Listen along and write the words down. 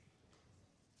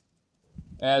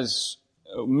As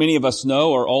many of us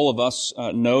know, or all of us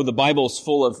know, the Bible is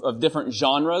full of different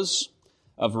genres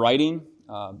of writing.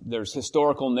 There's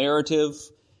historical narrative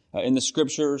in the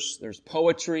Scriptures. There's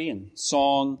poetry and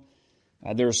song.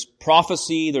 There's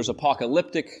prophecy. There's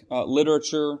apocalyptic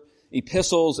literature,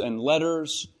 epistles and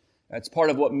letters. That's part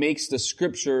of what makes the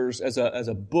Scriptures as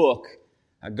a book,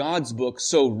 God's book,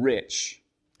 so rich.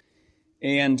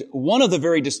 And one of the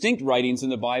very distinct writings in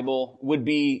the Bible would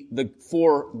be the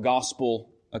 4 gospel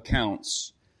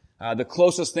accounts. The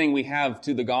closest thing we have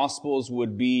to the Gospels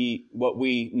would be what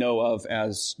we know of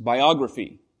as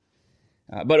biography.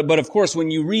 But of course, when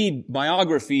you read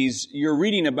biographies, you're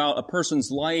reading about a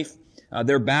person's life,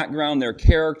 their background, their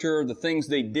character, the things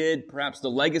they did, perhaps the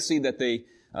legacy that they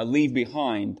leave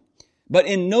behind. But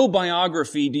in no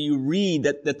biography do you read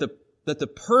that the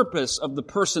purpose of the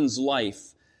person's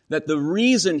life, that the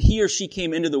reason he or she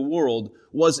came into the world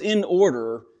was in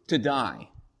order to die.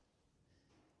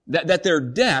 That their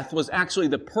death was actually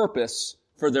the purpose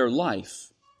for their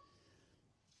life.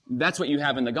 That's what you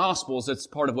have in the Gospels. That's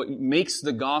part of what makes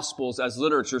the Gospels as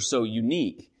literature so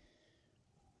unique.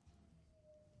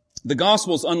 The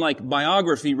Gospels, unlike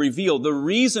biography, reveal the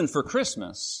reason for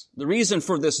Christmas, the reason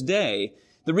for this day,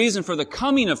 the reason for the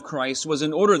coming of Christ was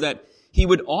in order that He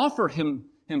would offer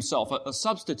Himself a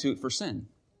substitute for sin.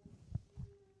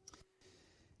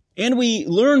 And we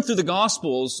learn through the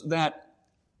Gospels that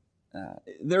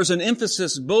there's an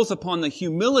emphasis both upon the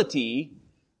humility,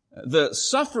 the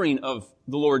suffering of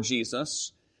the Lord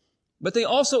Jesus, but they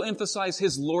also emphasize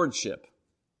His lordship,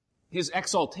 His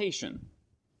exaltation,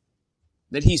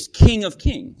 that He's King of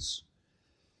Kings.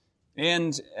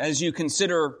 And as you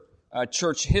consider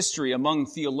church history among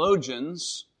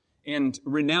theologians and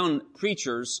renowned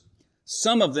preachers,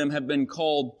 some of them have been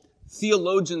called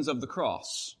theologians of the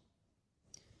cross,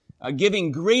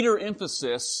 giving greater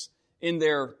emphasis in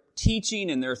their teaching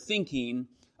and their thinking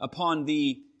upon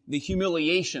the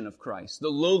humiliation of Christ, the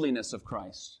lowliness of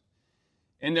Christ.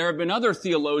 And there have been other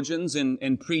theologians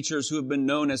and preachers who have been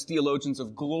known as theologians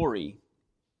of glory,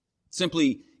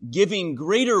 simply giving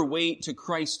greater weight to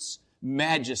Christ's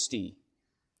majesty,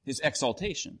 His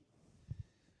exaltation.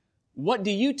 What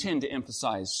do you tend to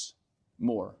emphasize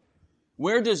more?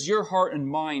 Where does your heart and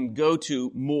mind go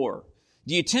to more?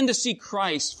 Do you tend to see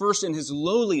Christ first in His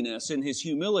lowliness, in His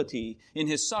humility, in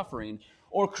His suffering,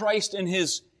 or Christ in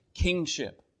His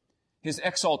kingship, His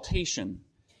exaltation,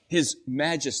 His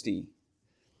majesty?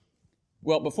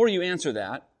 Well, before you answer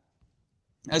that,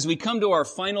 as we come to our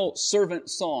final servant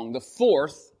song, the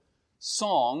 4th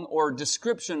song or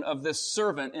description of this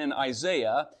servant in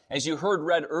Isaiah, as you heard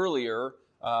read earlier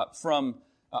from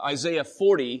Isaiah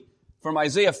 40, from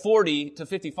Isaiah 40 to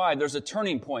 55, there's a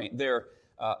turning point there.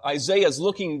 Isaiah is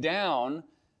looking down,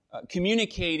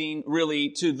 communicating really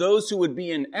to those who would be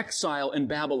in exile in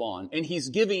Babylon. And he's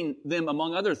giving them,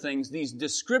 among other things, these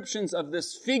descriptions of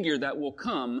this figure that will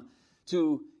come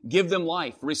to give them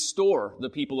life, restore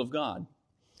the people of God.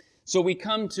 So we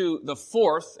come to the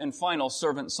 4th and final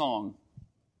servant song.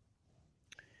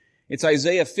 It's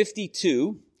Isaiah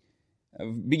 52,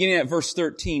 beginning at verse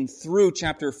 13 through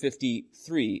chapter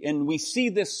 53. And we see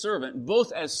this servant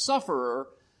both as sufferer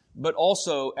but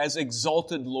also as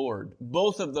exalted Lord.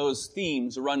 Both of those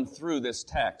themes run through this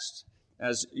text,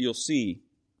 as you'll see.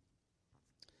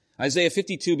 Isaiah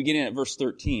 52, beginning at verse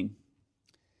 13.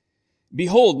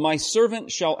 Behold, my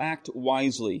servant shall act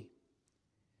wisely.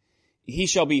 He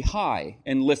shall be high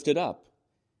and lifted up,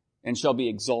 and shall be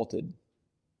exalted.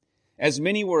 As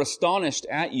many were astonished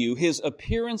at you, his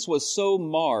appearance was so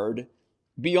marred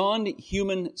beyond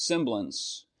human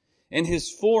semblance, and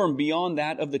his form beyond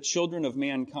that of the children of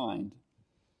mankind.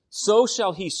 So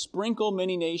shall he sprinkle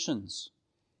many nations.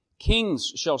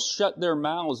 Kings shall shut their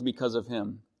mouths because of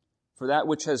him. For that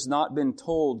which has not been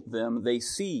told them they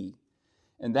see,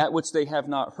 and that which they have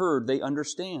not heard they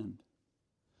understand.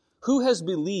 Who has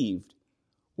believed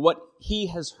what he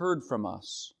has heard from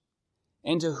us?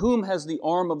 And to whom has the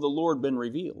arm of the Lord been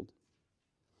revealed?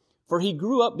 For he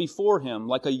grew up before him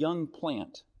like a young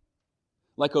plant,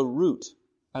 like a root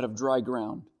out of dry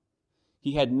ground.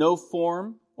 He had no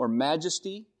form or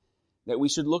majesty that we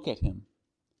should look at him,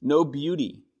 no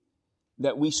beauty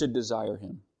that we should desire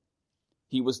him.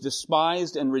 He was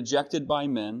despised and rejected by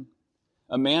men,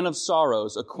 a man of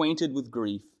sorrows, acquainted with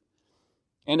grief.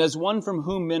 And as one from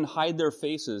whom men hide their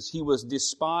faces, he was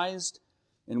despised,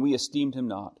 and we esteemed him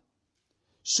not.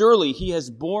 Surely he has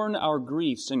borne our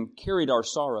griefs and carried our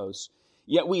sorrows,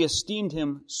 yet we esteemed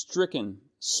him stricken,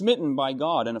 smitten by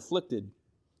God, and afflicted.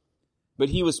 But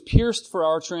he was pierced for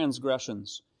our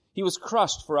transgressions. He was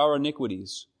crushed for our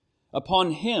iniquities.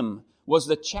 Upon him was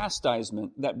the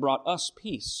chastisement that brought us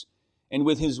peace, and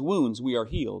with his wounds we are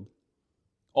healed.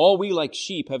 All we like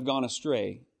sheep have gone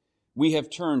astray. We have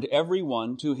turned every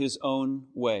one to his own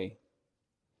way.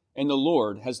 And the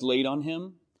Lord has laid on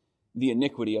him the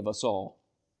iniquity of us all.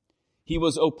 He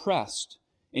was oppressed,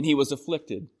 and he was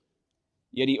afflicted,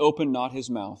 yet he opened not his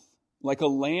mouth. Like a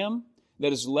lamb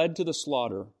that is led to the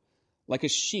slaughter, like a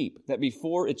sheep that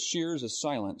before its shears is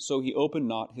silent, so he opened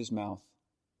not his mouth.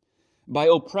 By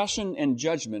oppression and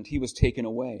judgment he was taken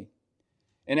away.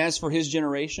 And as for his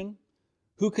generation,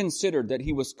 who considered that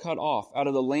he was cut off out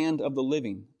of the land of the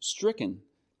living, stricken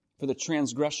for the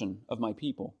transgression of my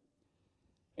people?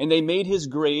 And they made his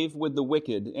grave with the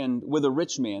wicked and with a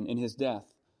rich man in his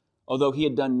death, although he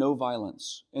had done no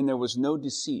violence, and there was no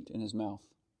deceit in his mouth.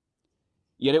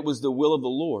 Yet it was the will of the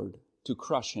Lord to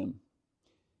crush him.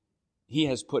 He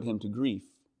has put him to grief.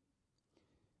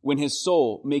 When his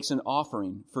soul makes an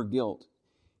offering for guilt,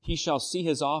 he shall see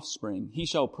his offspring, he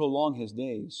shall prolong his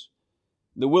days.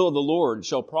 The will of the Lord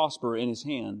shall prosper in his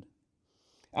hand.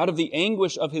 Out of the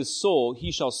anguish of his soul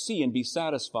he shall see and be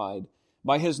satisfied.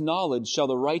 By his knowledge shall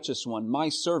the righteous one, my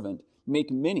servant,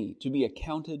 make many to be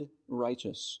accounted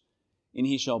righteous, and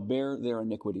he shall bear their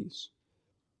iniquities.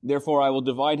 Therefore I will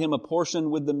divide him a portion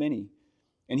with the many,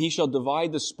 and he shall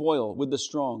divide the spoil with the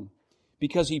strong,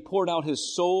 because he poured out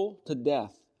his soul to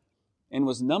death and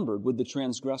was numbered with the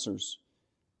transgressors.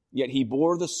 Yet he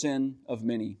bore the sin of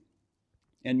many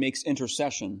and makes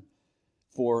intercession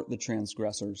for the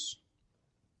transgressors.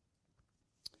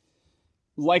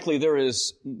 Likely there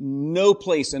is no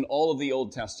place in all of the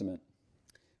Old Testament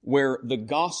where the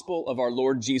gospel of our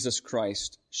Lord Jesus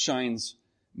Christ shines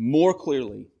more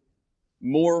clearly,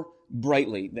 more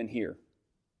brightly than here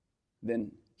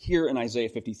in Isaiah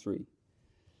 53.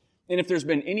 And if there's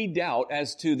been any doubt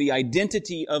as to the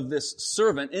identity of this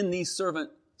servant in these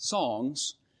servant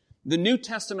songs, the New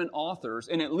Testament authors,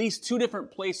 in at least two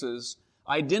different places,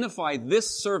 identify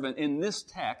this servant in this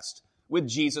text with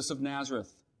Jesus of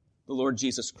Nazareth, the Lord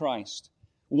Jesus Christ.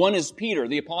 One is Peter,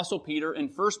 the Apostle Peter, in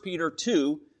 1 Peter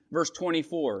 2, verse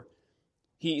 24.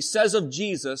 He says of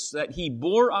Jesus that he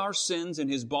bore our sins in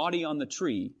his body on the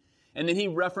tree, and then he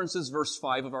references verse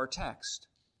 5 of our text.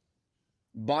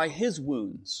 By his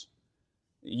wounds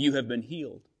you have been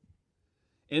healed.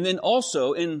 And then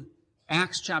also in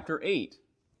Acts chapter 8,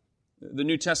 the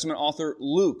New Testament author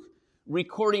Luke,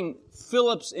 recording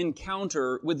Philip's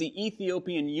encounter with the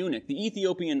Ethiopian eunuch, the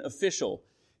Ethiopian official,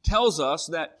 tells us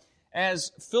that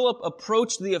as Philip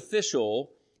approached the official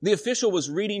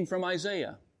was reading from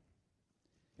Isaiah.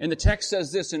 And the text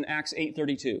says this in Acts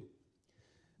 8:32.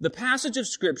 The passage of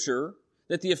Scripture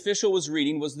that the official was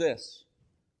reading was this,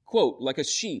 quote, like a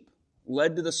sheep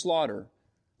led to the slaughter,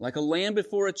 like a lamb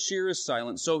before its shear is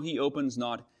silent, so he opens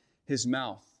not his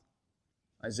mouth.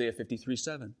 Isaiah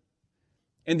 53:7.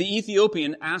 And the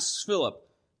Ethiopian asks Philip,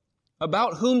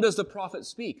 about whom does the prophet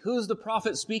speak? Who is the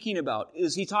prophet speaking about?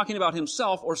 Is he talking about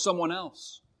himself or someone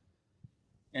else?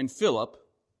 And Philip,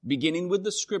 beginning with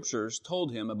the Scriptures,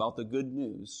 told him about the good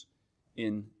news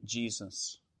in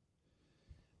Jesus.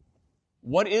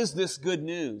 What is this good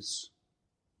news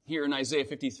here in Isaiah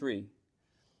 53?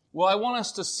 Well, I want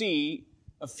us to see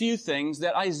a few things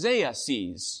that Isaiah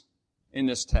sees in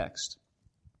this text.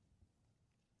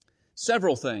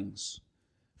 Several things.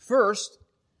 First,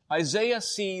 Isaiah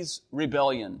sees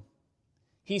rebellion.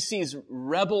 He sees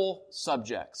rebel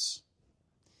subjects.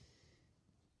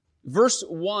 Verse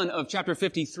 1 of chapter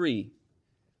 53,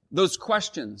 those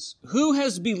questions. Who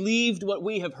has believed what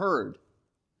we have heard?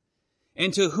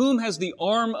 And to whom has the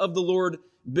arm of the Lord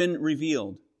been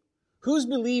revealed? Who's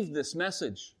believed this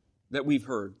message that we've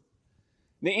heard?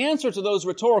 The answer to those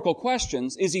rhetorical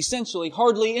questions is essentially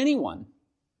hardly anyone.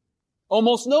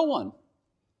 Almost no one.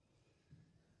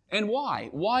 And why?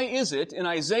 Why is it in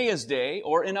Isaiah's day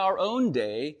or in our own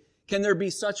day can there be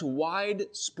such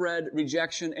widespread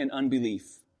rejection and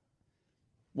unbelief?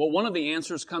 Well, one of the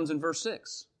answers comes in verse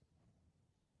 6.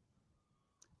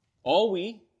 All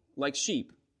we, like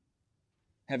sheep,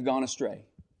 have gone astray.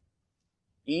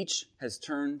 Each has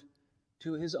turned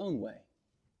to his own way.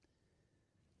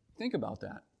 Think about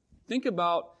that. Think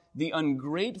about the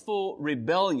ungrateful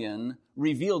rebellion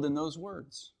revealed in those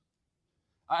words.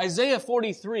 Isaiah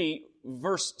 43,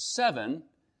 verse 7,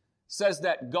 says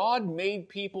that God made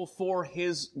people for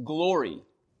His glory.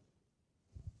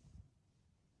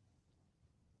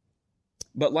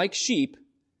 But like sheep,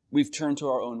 we've turned to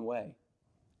our own way.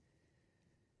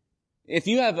 If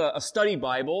you have a study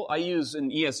Bible, I use an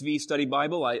ESV study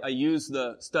Bible. I use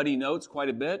the study notes quite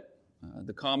a bit,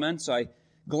 the comments. I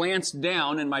glanced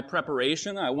down in my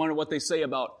preparation. I wondered what they say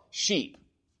about sheep.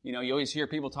 You know, you always hear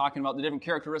people talking about the different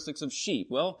characteristics of sheep.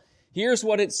 Well, here's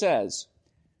what it says.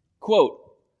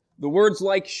 Quote, the words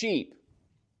like sheep,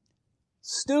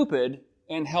 stupid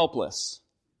and helpless.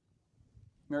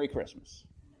 Merry Christmas.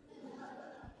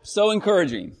 So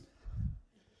encouraging.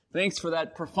 Thanks for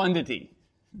that profundity.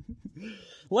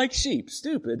 Like sheep,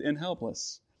 stupid and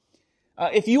helpless.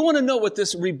 If you want to know what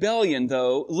this rebellion,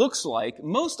 though, looks like,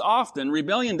 most often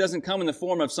rebellion doesn't come in the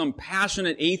form of some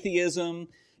passionate atheism.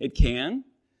 It can.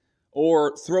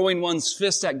 Or throwing one's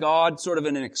fist at God, sort of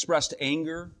in an expressed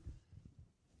anger.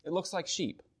 It looks like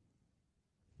sheep.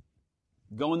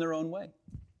 Going their own way.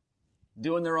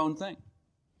 Doing their own thing.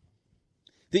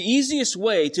 The easiest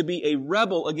way to be a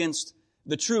rebel against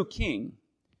the true king,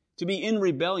 to be in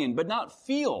rebellion, but not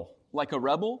feel like a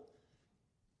rebel,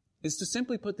 is to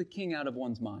simply put the king out of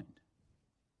one's mind.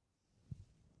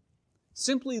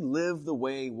 Simply live the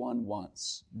way one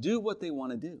wants. Do what they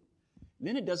want to do.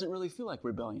 Then it doesn't really feel like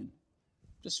rebellion.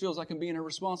 It just feels like I'm being a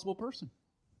responsible person.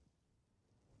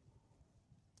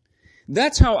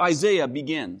 That's how Isaiah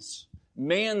begins.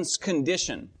 Man's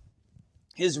condition.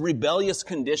 His rebellious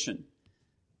condition.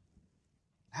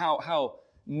 How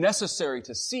necessary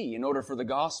to see in order for the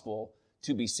gospel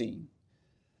to be seen.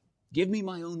 Give me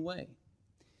my own way.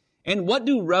 And what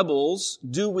do rebels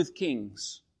do with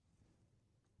kings?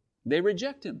 They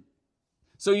reject him.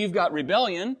 So you've got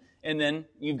rebellion, and then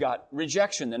you've got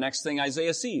rejection, the next thing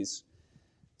Isaiah sees.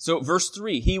 So verse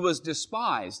 3, he was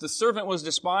despised. The servant was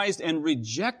despised and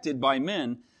rejected by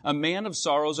men, a man of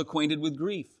sorrows, acquainted with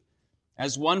grief.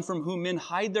 As one from whom men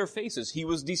hide their faces, he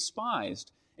was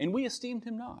despised, and we esteemed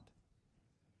him not.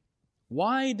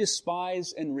 Why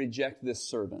despise and reject this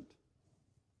servant?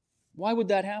 Why would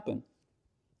that happen?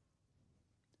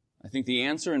 I think the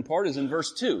answer in part is in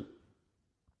verse 2.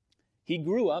 He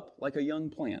grew up like a young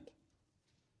plant,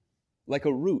 like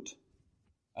a root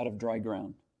out of dry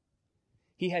ground.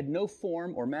 He had no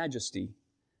form or majesty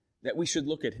that we should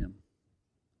look at him,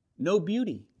 no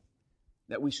beauty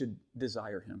that we should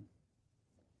desire him.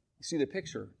 You see the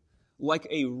picture? Like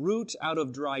a root out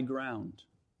of dry ground.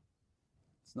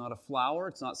 It's not a flower,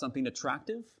 it's not something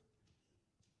attractive.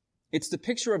 It's the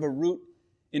picture of a root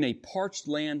in a parched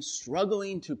land,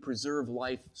 struggling to preserve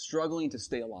life, struggling to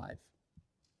stay alive.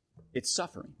 It's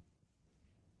suffering.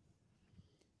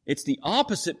 It's the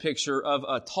opposite picture of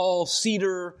a tall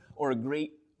cedar or a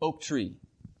great oak tree.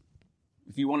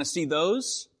 If you want to see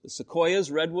those, the sequoias,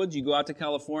 redwoods, you go out to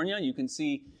California, you can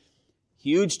see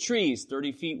huge trees,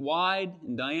 30 feet wide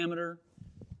in diameter,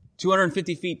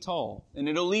 250 feet tall. And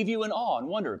it'll leave you in awe and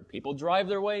wonder. People drive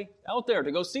their way out there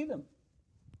to go see them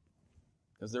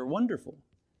because they're wonderful.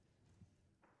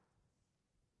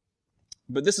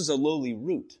 But this is a lowly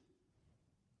root.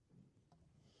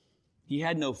 He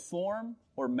had no form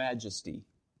or majesty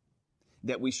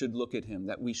that we should look at him,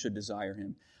 that we should desire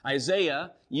him.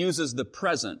 Isaiah uses the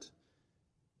present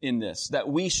in this, that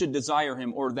we should desire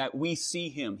him or that we see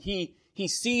him. He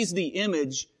sees the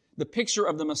image, the picture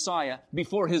of the Messiah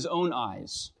before his own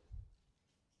eyes.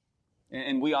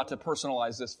 And we ought to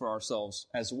personalize this for ourselves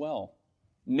as well.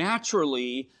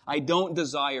 Naturally, I don't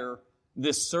desire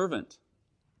this servant.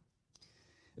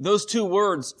 Those two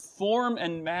words, form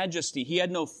and majesty, he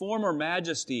had no form or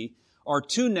majesty, are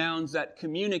two nouns that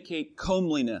communicate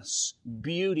comeliness,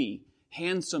 beauty,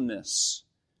 handsomeness.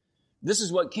 This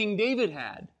is what King David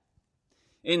had.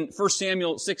 In 1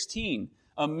 Samuel 16,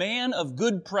 a man of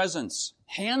good presence,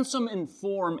 handsome in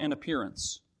form and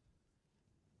appearance.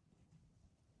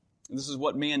 And this is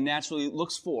what man naturally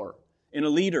looks for in a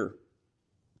leader.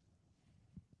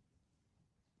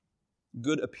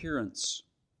 Good appearance.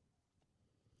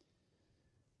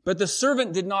 But the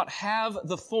servant did not have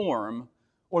the form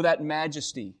or that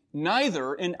majesty,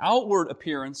 neither in outward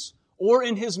appearance or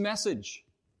in his message.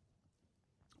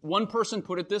 One person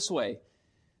put it this way: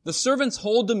 the servant's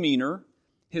whole demeanor,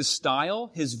 his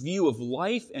style, his view of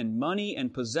life and money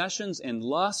and possessions and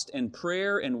lust and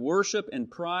prayer and worship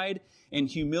and pride and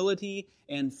humility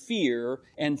and fear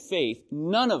and faith,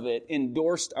 none of it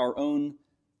endorsed our own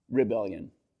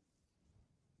rebellion.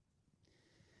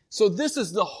 So this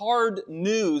is the hard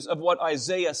news of what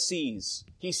Isaiah sees.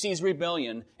 He sees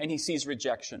rebellion and he sees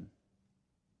rejection.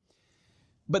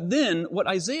 But then what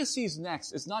Isaiah sees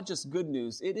next is not just good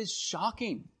news, it is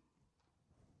shocking.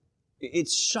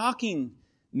 It's shocking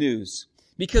news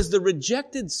because the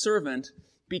rejected servant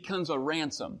becomes a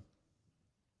ransom.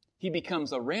 He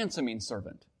becomes a ransoming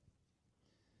servant.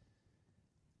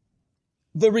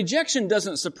 The rejection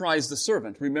doesn't surprise the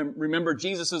servant. Remember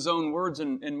Jesus' own words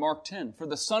in Mark 10. For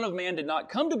the Son of Man did not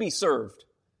come to be served,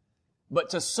 but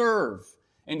to serve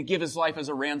and to give his life as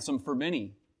a ransom for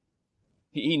many.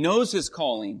 He knows his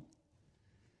calling.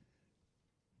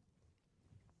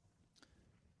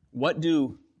 What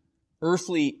do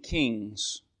earthly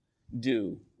kings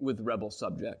do with rebel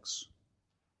subjects.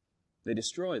 They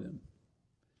destroy them,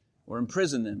 or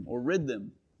imprison them, or rid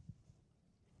them.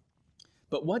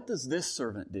 But what does this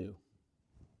servant do?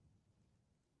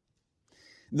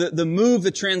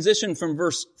 The transition from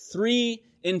verse 3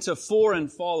 into 4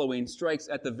 and following strikes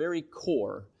at the very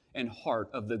core and heart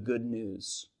of the good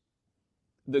news.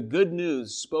 The good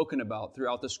news spoken about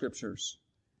throughout the Scriptures.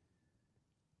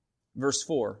 Verse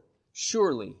 4,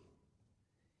 surely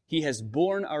He has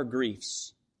borne our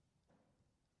griefs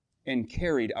and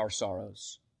carried our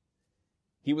sorrows.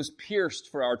 He was pierced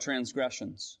for our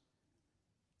transgressions,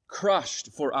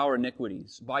 crushed for our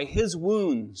iniquities. By His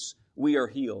wounds we are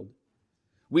healed.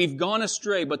 We've gone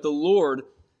astray, but the Lord,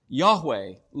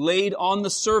 Yahweh, laid on the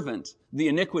servant the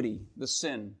iniquity, the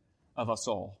sin of us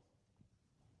all.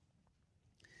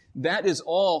 That is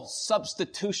all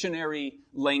substitutionary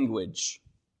language.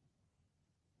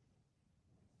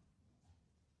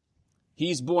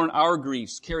 He's borne our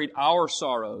griefs, carried our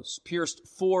sorrows, pierced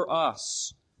for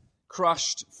us,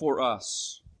 crushed for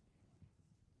us.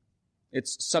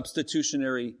 It's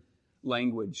substitutionary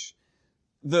language.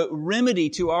 The remedy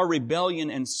to our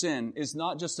rebellion and sin is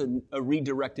not just a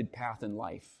redirected path in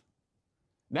life.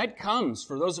 That comes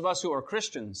for those of us who are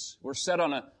Christians. We're set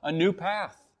on a new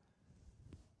path.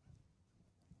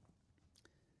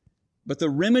 But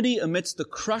the remedy amidst the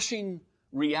crushing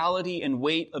reality and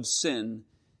weight of sin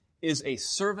is a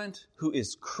servant who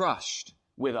is crushed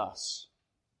with us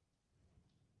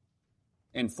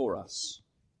and for us.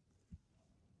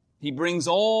 He brings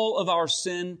all of our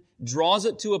sin, draws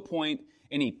it to a point,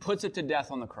 and He puts it to death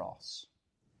on the cross.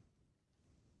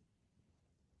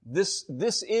 This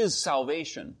is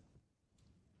salvation.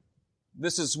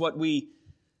 This is what we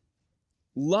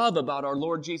love about our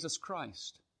Lord Jesus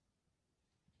Christ.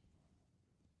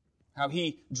 How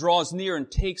He draws near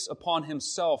and takes upon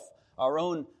Himself our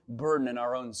own burden and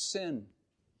our own sin.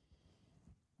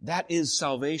 That is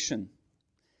salvation.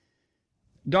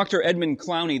 Dr. Edmund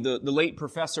Clowney, the late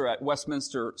professor at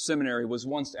Westminster Seminary, was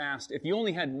once asked, if you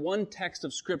only had one text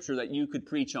of Scripture that you could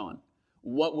preach on,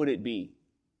 what would it be?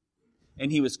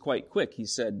 And he was quite quick. He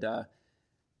said,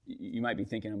 you might be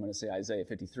thinking I'm going to say Isaiah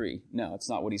 53. No, it's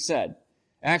not what he said.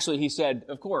 Actually, he said,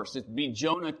 of course, it'd be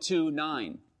Jonah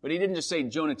 2:9. But he didn't just say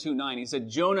Jonah 2:9. He said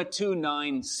Jonah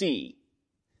 2:9c.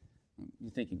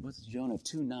 You're thinking, what's Jonah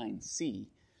 2:9c?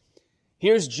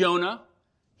 Here's Jonah.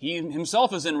 He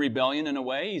himself is in rebellion in a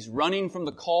way. He's running from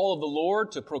the call of the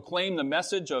Lord to proclaim the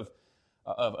message of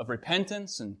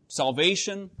repentance and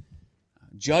salvation,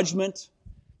 judgment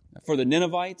for the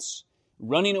Ninevites.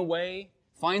 Running away,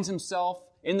 finds himself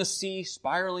in the sea,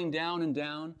 spiraling down and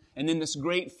down. And then this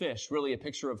great fish, really a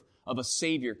picture of a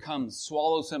Savior, comes,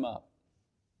 swallows him up.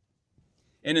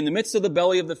 And in the midst of the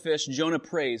belly of the fish, Jonah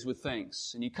prays with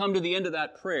thanks. And you come to the end of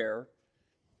that prayer.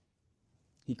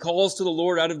 He calls to the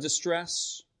Lord out of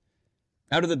distress.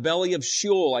 Out of the belly of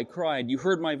Sheol I cried. You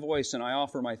heard my voice and I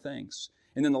offer my thanks.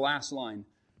 And then the last line.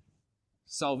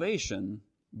 Salvation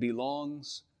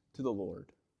belongs to the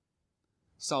Lord.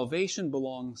 Salvation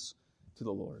belongs to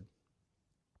the Lord.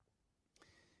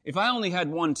 If I only had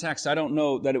one text, I don't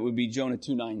know that it would be Jonah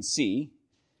 2:9c.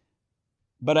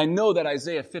 But I know that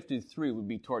Isaiah 53 would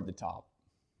be toward the top.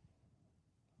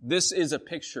 This is a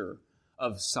picture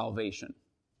of salvation.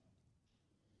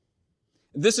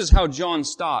 This is how John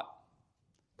Stott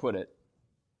put it.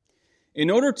 In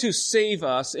order to save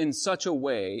us in such a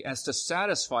way as to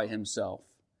satisfy Himself,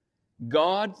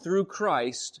 God, through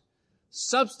Christ,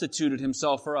 substituted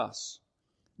Himself for us.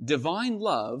 Divine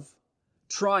love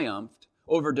triumphed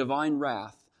over divine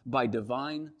wrath by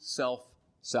divine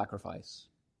self-sacrifice.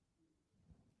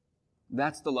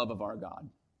 That's the love of our God.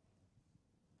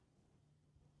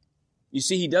 You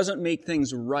see, He doesn't make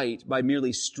things right by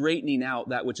merely straightening out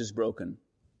that which is broken,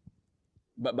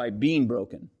 but by being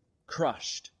broken,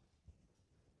 crushed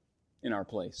in our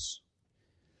place.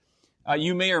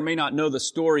 You may or may not know the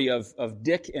story of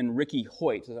Dick and Ricky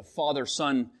Hoyt, a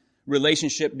father-son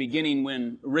relationship beginning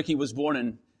when Ricky was born in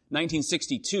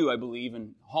 1962, I believe,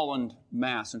 in Holland,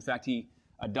 Mass. In fact, he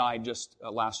died just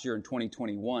last year in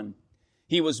 2021.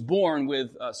 He was born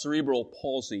with cerebral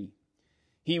palsy.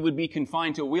 He would be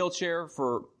confined to a wheelchair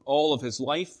for all of his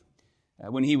life.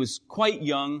 When he was quite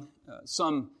young,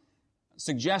 some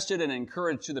suggested and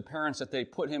encouraged to the parents that they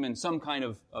put him in some kind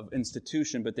of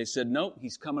institution, but they said, nope,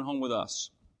 he's coming home with us.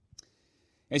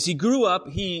 As he grew up,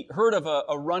 he heard of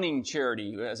a running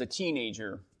charity as a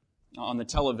teenager on the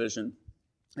television,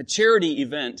 a charity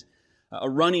event, a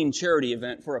running charity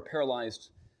event for a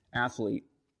paralyzed athlete.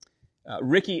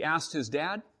 Ricky asked his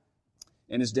dad,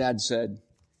 and his dad said,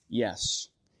 yes.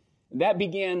 That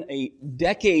began a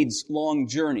decades-long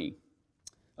journey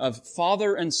of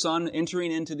father and son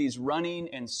entering into these running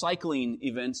and cycling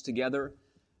events together.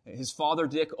 His father,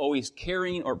 Dick, always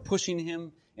carrying or pushing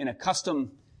him in a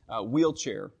custom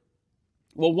wheelchair.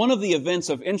 Well, one of the events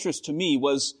of interest to me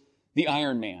was the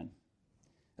Ironman,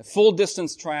 a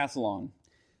full-distance triathlon.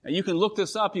 Now, you can look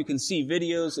this up. You can see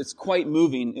videos. It's quite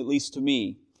moving, at least to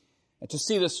me. To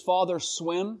see this father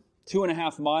swim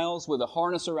 2.5 miles with a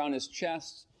harness around his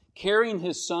chest, carrying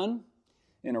his son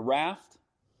in a raft,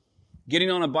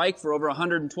 getting on a bike for over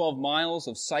 112 miles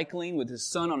of cycling with his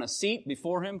son on a seat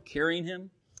before him, carrying him,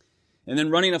 and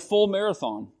then running a full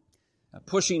marathon,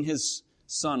 pushing his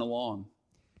son along.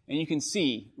 And you can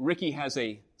see Ricky has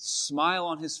a smile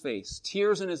on his face,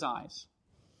 tears in his eyes.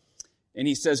 And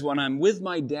he says, when I'm with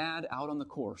my dad out on the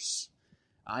course,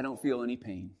 I don't feel any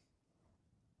pain.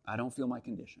 I don't feel my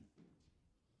condition.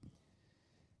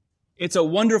 It's a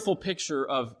wonderful picture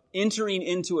of entering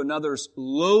into another's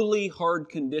lowly, hard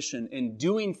condition and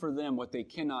doing for them what they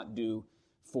cannot do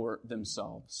for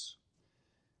themselves.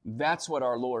 That's what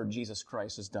our Lord Jesus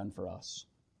Christ has done for us.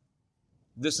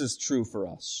 This is true for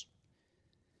us.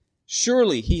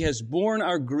 Surely He has borne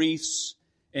our griefs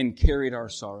and carried our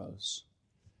sorrows.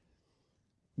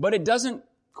 But it doesn't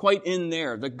quite end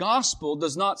there. The gospel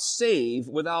does not save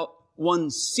without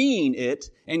one seeing it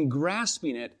and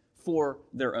grasping it for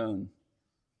their own.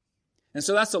 And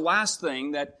so that's the last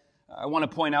thing that I want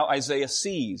to point out Isaiah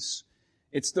sees.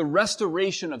 It's the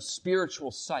restoration of spiritual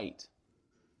sight.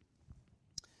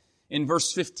 In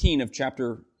verse 15 of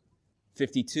chapter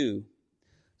 52,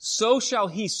 so shall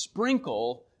He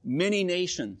sprinkle many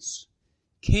nations.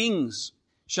 Kings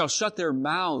shall shut their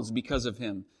mouths because of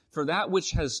Him. For that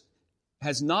which has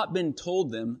not been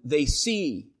told them, they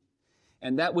see.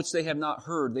 And that which they have not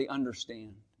heard, they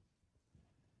understand.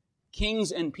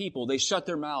 Kings and people, they shut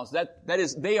their mouths. That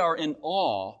is, they are in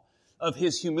awe of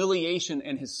His humiliation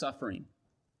and His suffering.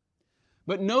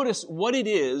 But notice what it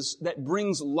is that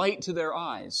brings light to their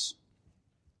eyes.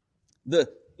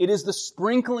 It is the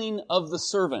sprinkling of the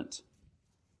servant.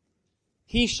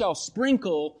 He shall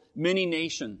sprinkle many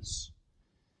nations.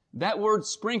 That word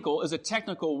sprinkle is a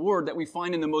technical word that we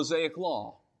find in the Mosaic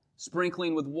Law.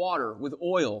 Sprinkling with water, with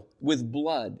oil, with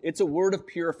blood. It's a word of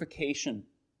purification.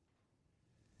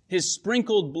 His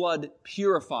sprinkled blood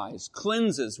purifies,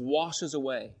 cleanses, washes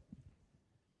away.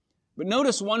 But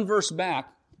notice one verse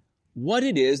back, what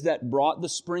it is that brought the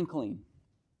sprinkling.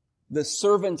 The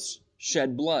servants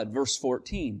shed blood, verse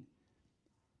 14.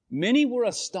 Many were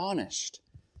astonished.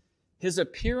 His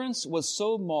appearance was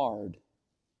so marred,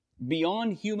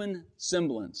 beyond human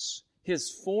semblance, His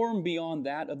form beyond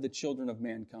that of the children of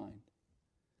mankind.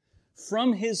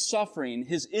 From His suffering,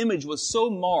 His image was so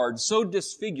marred, so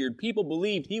disfigured, people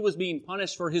believed He was being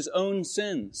punished for His own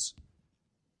sins.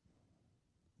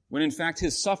 When in fact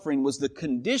His suffering was the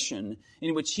condition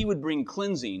in which He would bring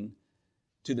cleansing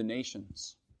to the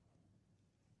nations.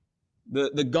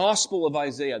 The gospel of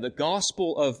Isaiah, the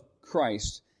gospel of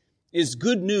Christ, is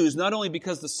good news not only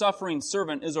because the suffering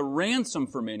servant is a ransom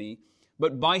for many,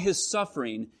 but by His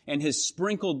suffering and His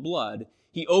sprinkled blood,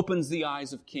 He opens the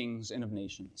eyes of kings and of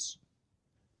nations.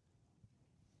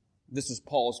 This is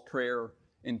Paul's prayer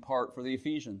in part for the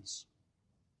Ephesians,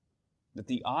 that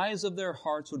the eyes of their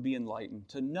hearts would be enlightened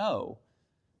to know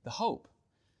the hope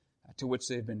to which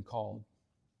they've been called.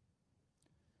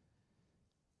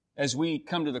 As we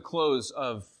come to the close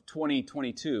of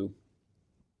 2022,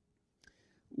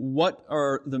 what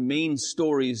are the main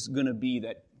stories going to be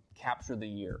that capture the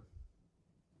year?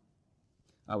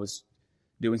 I was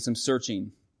doing some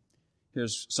searching.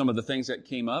 Here's some of the things that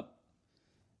came up.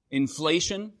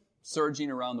 Inflation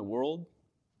surging around the world.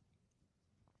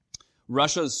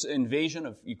 Russia's invasion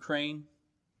of Ukraine.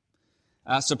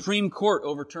 Supreme Court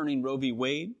overturning Roe v.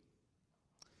 Wade.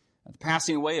 The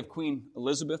passing away of Queen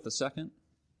Elizabeth II.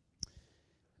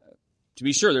 To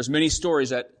be sure, there's many stories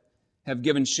that have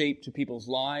given shape to people's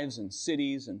lives and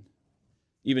cities and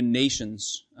even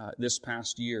nations this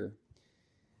past year.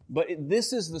 But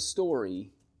this is the story.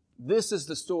 This is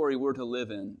the story we're to live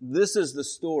in. This is the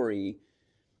story,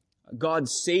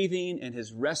 God's saving and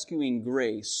His rescuing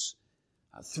grace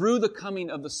through the coming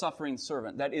of the suffering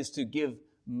servant. That is to give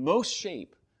most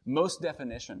shape, most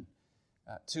definition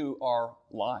to our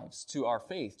lives, to our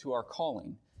faith, to our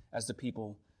calling as the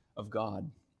people of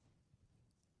God.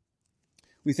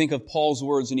 We think of Paul's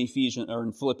words in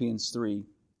Philippians 3.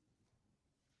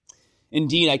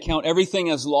 Indeed, I count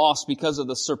everything as lost because of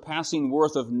the surpassing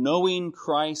worth of knowing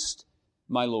Christ,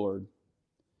 my Lord.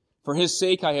 For His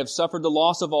sake I have suffered the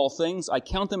loss of all things. I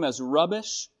count them as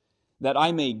rubbish, that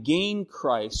I may gain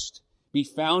Christ, be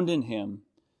found in Him,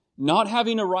 not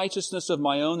having a righteousness of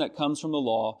my own that comes from the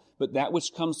law, but that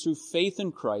which comes through faith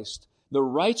in Christ, the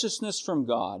righteousness from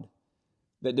God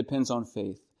that depends on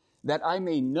faith, that I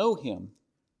may know Him,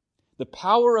 the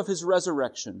power of His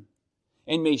resurrection,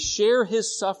 and may share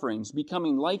His sufferings,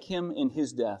 becoming like Him in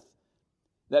His death,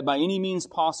 that by any means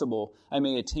possible I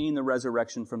may attain the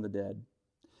resurrection from the dead.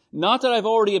 Not that I've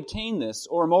already obtained this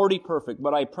or am already perfect,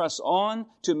 but I press on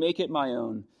to make it my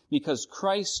own, because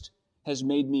Christ has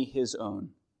made me His own.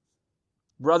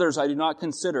 Brothers, I do not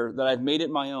consider that I've made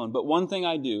it my own, but one thing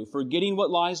I do, forgetting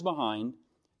what lies behind,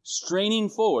 straining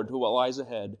forward to what lies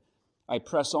ahead, I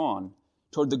press on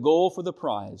toward the goal for the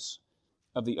prize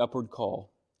of the upward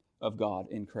call of God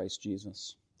in Christ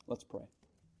Jesus. Let's pray.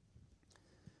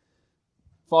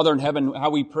 Father in heaven,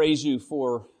 how we praise You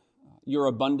for Your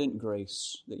abundant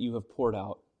grace that You have poured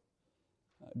out,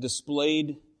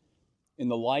 displayed in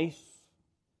the life,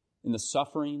 in the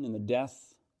suffering, in the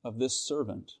death of this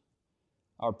servant,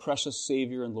 our precious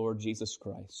Savior and Lord Jesus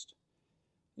Christ.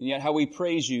 And yet how we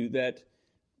praise You that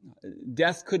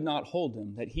death could not hold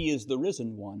Him, that He is the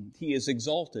risen one. He is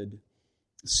exalted,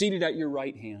 seated at Your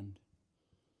right hand.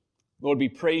 Lord, we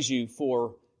praise You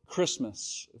for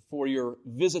Christmas, for Your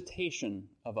visitation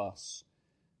of us,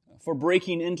 for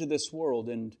breaking into this world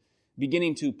and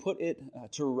beginning to put it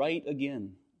to right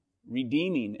again,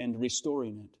 redeeming and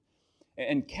restoring it,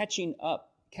 and catching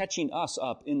us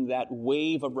up in that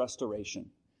wave of restoration.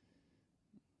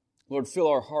 Lord, fill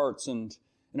our hearts and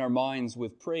our minds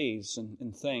with praise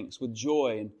and thanks, with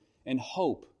joy and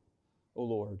hope, O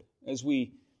Lord, as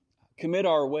we commit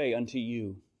our way unto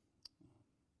You,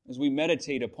 as we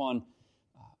meditate upon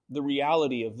the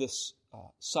reality of this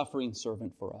suffering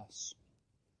servant for us.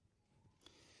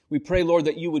 We pray, Lord,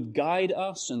 that You would guide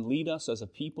us and lead us as a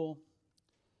people.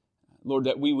 Lord,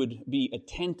 that we would be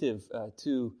attentive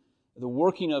to the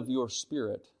working of Your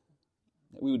Spirit,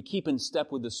 that we would keep in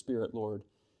step with the Spirit, Lord,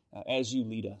 as You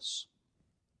lead us.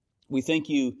 We thank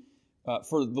You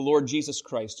for the Lord Jesus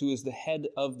Christ, who is the head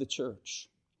of the church,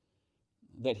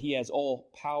 that He has all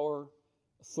power,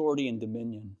 authority, and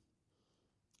dominion.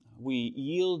 We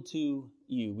yield to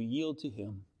You. We yield to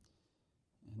Him.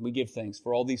 And we give thanks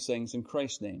for all these things in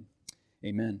Christ's name.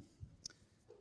 Amen.